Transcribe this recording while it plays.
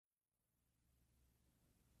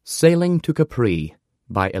Sailing to Capri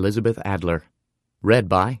by Elizabeth Adler. Read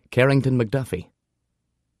by Carrington McDuffie.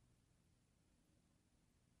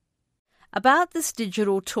 About this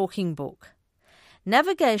digital talking book.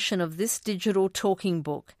 Navigation of this digital talking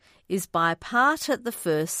book is by part at the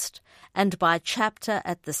first and by chapter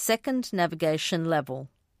at the second navigation level.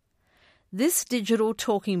 This digital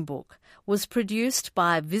talking book was produced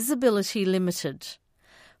by Visibility Limited,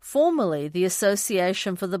 formerly the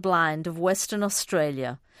Association for the Blind of Western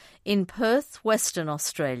Australia, in Perth, Western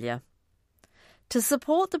Australia. To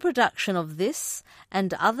support the production of this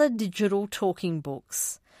and other digital talking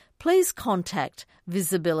books, please contact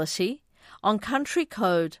Visibility on country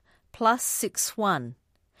code +61,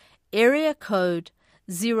 area code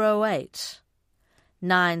 08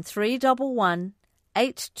 9311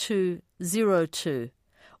 8202,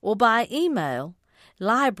 or by email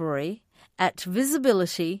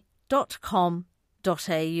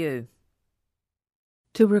library@visibility.com.au.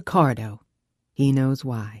 To Ricardo, he knows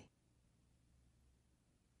why.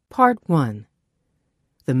 Part 1.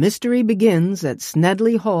 The mystery begins at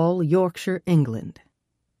Snedley Hall, Yorkshire, England.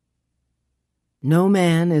 No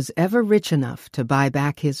man is ever rich enough to buy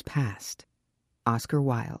back his past. Oscar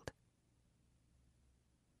Wilde.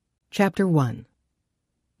 Chapter 1.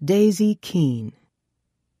 Daisy Keene.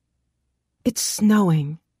 It's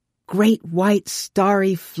snowing. Great white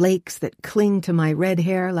starry flakes that cling to my red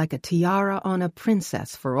hair like a tiara on a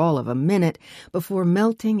princess for all of a minute before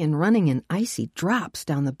melting and running in icy drops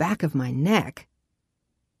down the back of my neck.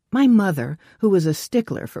 My mother, who was a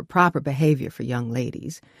stickler for proper behavior for young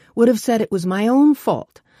ladies, would have said it was my own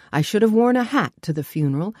fault. I should have worn a hat to the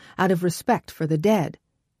funeral out of respect for the dead.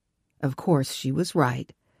 Of course, she was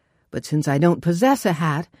right, but since I don't possess a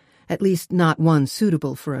hat, at least not one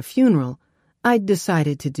suitable for a funeral, I'd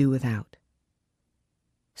decided to do without.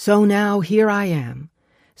 So now here I am,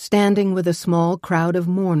 standing with a small crowd of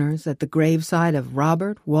mourners at the graveside of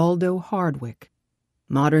Robert Waldo Hardwick,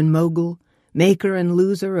 modern mogul, maker and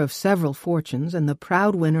loser of several fortunes, and the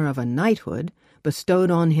proud winner of a knighthood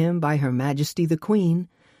bestowed on him by Her Majesty the Queen,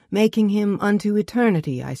 making him unto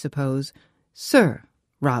eternity, I suppose, Sir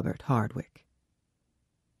Robert Hardwick.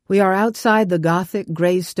 We are outside the Gothic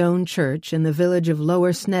Greystone Church in the village of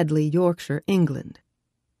Lower Snedley, Yorkshire, England.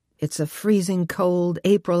 It's a freezing cold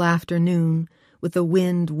April afternoon, with the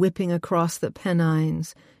wind whipping across the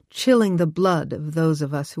Pennines, chilling the blood of those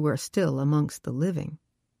of us who are still amongst the living.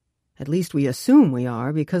 At least we assume we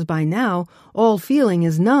are, because by now all feeling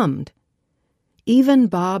is numbed. Even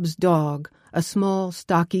Bob's dog, a small,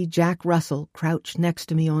 stocky Jack Russell crouched next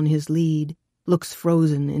to me on his lead, looks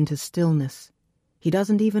frozen into stillness. He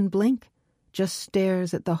doesn't even blink, just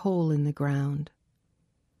stares at the hole in the ground.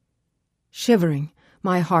 Shivering,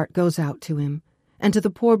 my heart goes out to him, and to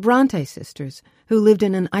the poor Bronte sisters, who lived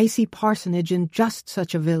in an icy parsonage in just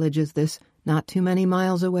such a village as this, not too many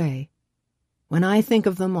miles away. When I think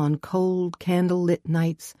of them on cold, candle-lit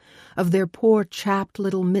nights, of their poor chapped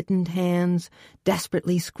little mittened hands,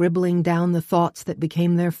 desperately scribbling down the thoughts that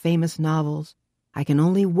became their famous novels, I can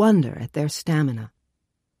only wonder at their stamina.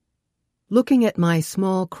 Looking at my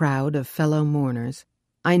small crowd of fellow mourners,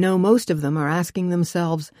 I know most of them are asking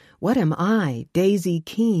themselves, what am I, Daisy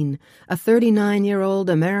Keene, a 39-year-old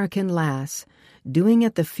American lass, doing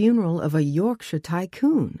at the funeral of a Yorkshire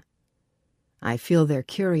tycoon? I feel their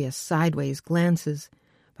curious sideways glances,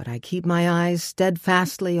 but I keep my eyes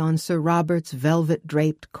steadfastly on Sir Robert's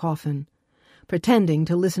velvet-draped coffin, pretending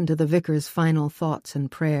to listen to the vicar's final thoughts and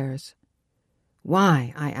prayers.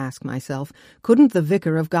 Why, I ask myself, couldn't the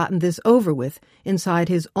vicar have gotten this over with inside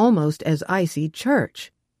his almost as icy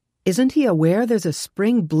church? Isn't he aware there's a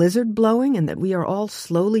spring blizzard blowing and that we are all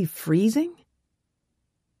slowly freezing?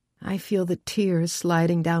 I feel the tears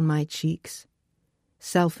sliding down my cheeks.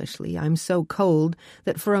 Selfishly, I'm so cold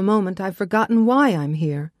that for a moment I've forgotten why I'm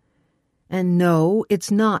here. And no, it's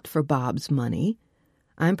not for Bob's money.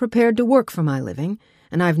 I'm prepared to work for my living,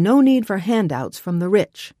 and I've no need for handouts from the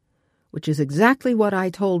rich, which is exactly what I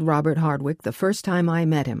told Robert Hardwick the first time I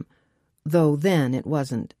met him, though then it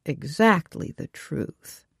wasn't exactly the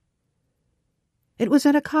truth. It was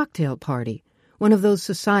at a cocktail party, one of those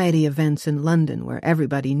society events in London where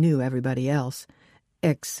everybody knew everybody else,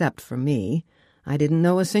 except for me. I didn't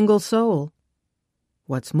know a single soul.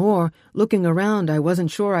 What's more, looking around, I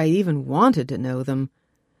wasn't sure I even wanted to know them.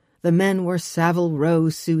 The men were Savile Row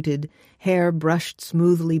suited, hair brushed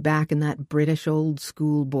smoothly back in that British old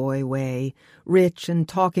schoolboy way, rich and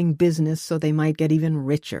talking business so they might get even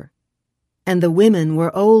richer. And the women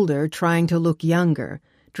were older, trying to look younger,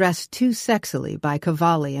 dressed too sexily by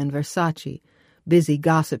Cavalli and Versace, busy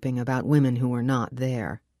gossiping about women who were not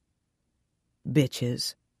there.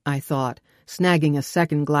 Bitches, I thought, snagging a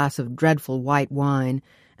second glass of dreadful white wine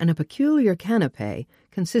and a peculiar canapé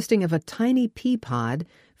consisting of a tiny pea pod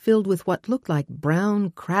filled with what looked like brown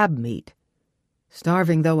crab meat.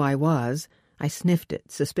 Starving though I was, I sniffed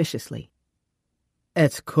it suspiciously.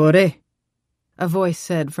 "It's curry," a voice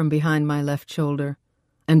said from behind my left shoulder,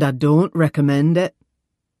 "and I don't recommend it."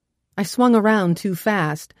 I swung around too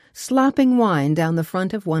fast, slopping wine down the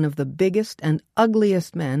front of one of the biggest and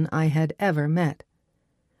ugliest men I had ever met.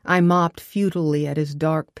 I mopped futilely at his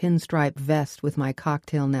dark pinstripe vest with my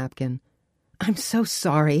cocktail napkin. "I'm so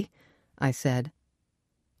sorry," I said.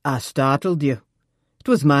 "I startled you. It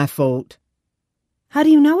was my fault." "How do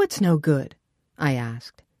you know it's no good?" I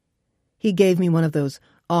asked. He gave me one of those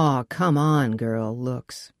 "aw, come on, girl"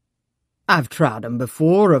 looks. "I've tried 'em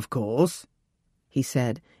before, of course," he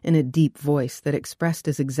said in a deep voice that expressed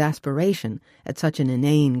his exasperation at such an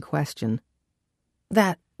inane question.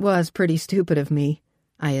 "That was pretty stupid of me,"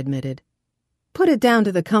 I admitted. "Put it down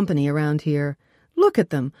to the company around here. Look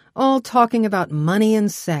at them, all talking about money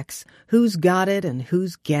and sex, who's got it and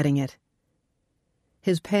who's getting it."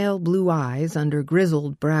 His pale blue eyes under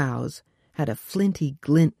grizzled brows had a flinty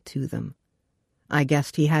glint to them. I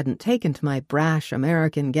guessed he hadn't taken to my brash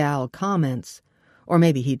American gal comments, or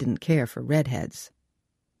maybe he didn't care for redheads.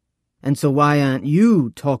 "And so why aren't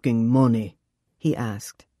you talking money?" he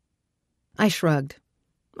asked. I shrugged.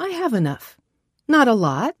 "I have enough. Not a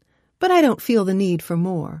lot, but I don't feel the need for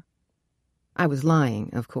more." I was lying,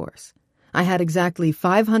 of course. I had exactly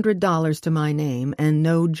 $500 to my name and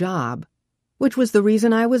no job, which was the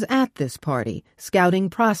reason I was at this party, scouting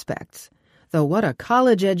prospects, though what a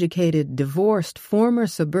college-educated, divorced, former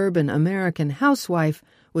suburban American housewife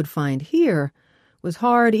would find here was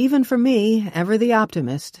hard even for me, ever the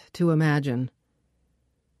optimist, to imagine.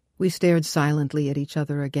 We stared silently at each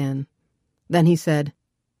other again. Then he said,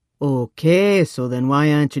 "Okay, so then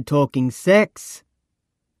why aren't you talking sex?"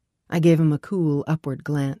 I gave him a cool upward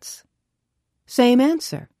glance. "Same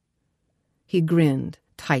answer." He grinned,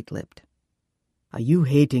 tight-lipped. "Are you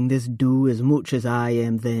hating this do as much as I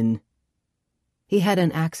am, then?" He had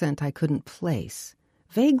an accent I couldn't place,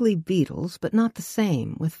 vaguely Beatles, but not the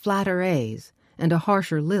same, with flatter A's and a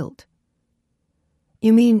harsher lilt.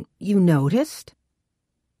 "You mean you noticed?"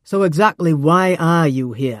 "So exactly why are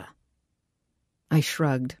you here?" I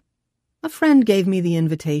shrugged. "A friend gave me the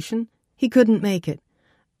invitation. He couldn't make it.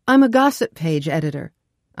 I'm a gossip page editor,"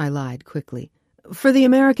 I lied quickly, "for the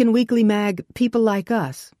American weekly mag People Like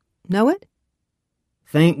Us. Know it?"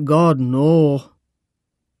 "Thank God, no."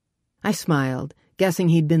 I smiled, guessing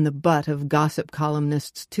he'd been the butt of gossip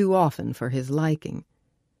columnists too often for his liking.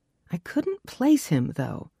 I couldn't place him,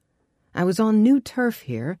 though. I was on new turf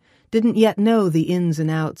here, didn't yet know the ins and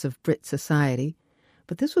outs of Brit society,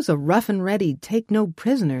 but this was a rough-and-ready,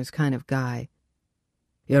 take-no-prisoners kind of guy.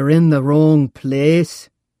 "You're in the wrong place,"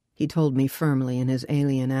 he told me firmly in his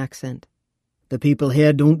alien accent. "The people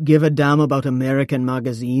here don't give a damn about American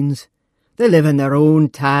magazines. They live in their own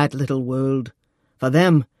tight little world. For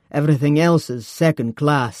them, everything else is second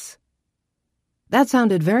class." That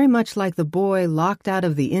sounded very much like the boy locked out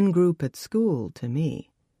of the in-group at school to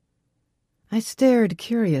me. I stared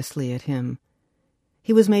curiously at him.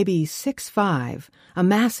 He was maybe 6'5", a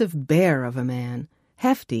massive bear of a man,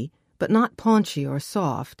 hefty but not paunchy or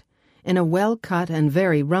soft, in a well-cut and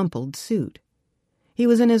very rumpled suit. He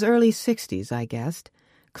was in his early 60s, I guessed,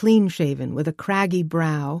 clean-shaven with a craggy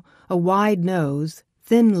brow, a wide nose,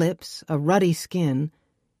 thin lips, a ruddy skin,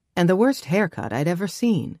 and the worst haircut I'd ever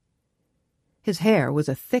seen. His hair was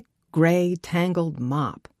a thick, gray, tangled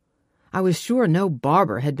mop. I was sure no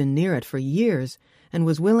barber had been near it for years, and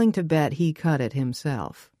was willing to bet he cut it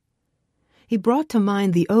himself. He brought to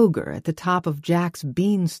mind the ogre at the top of Jack's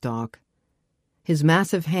beanstalk. His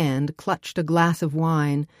massive hand clutched a glass of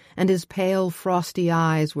wine, and his pale, frosty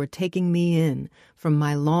eyes were taking me in, from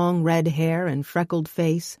my long red hair and freckled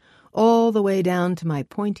face, all the way down to my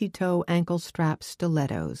pointy-toe ankle-strap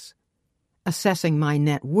stilettos. Assessing my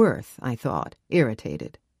net worth, I thought,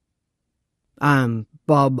 irritated. "I'm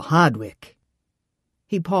Bob Hardwick."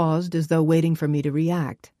 He paused as though waiting for me to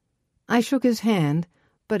react. I shook his hand,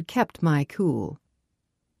 but kept my cool.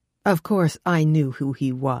 Of course I knew who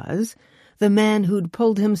he was, the man who'd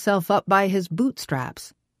pulled himself up by his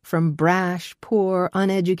bootstraps, from brash, poor,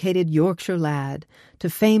 uneducated Yorkshire lad to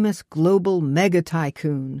famous global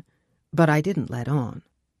mega-tycoon, but I didn't let on.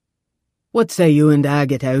 "What say you and I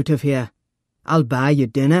get out of here? I'll buy you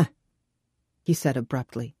dinner," he said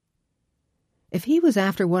abruptly. If he was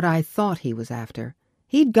after what I thought he was after,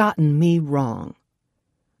 he'd gotten me wrong.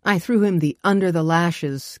 I threw him the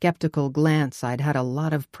under-the-lashes skeptical glance I'd had a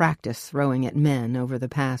lot of practice throwing at men over the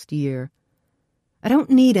past year. I don't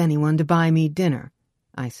need anyone to buy me dinner,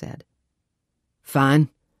 I said. Fine,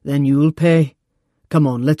 then you'll pay. Come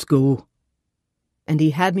on, let's go. And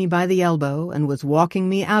he had me by the elbow and was walking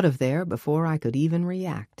me out of there before I could even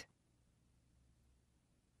react.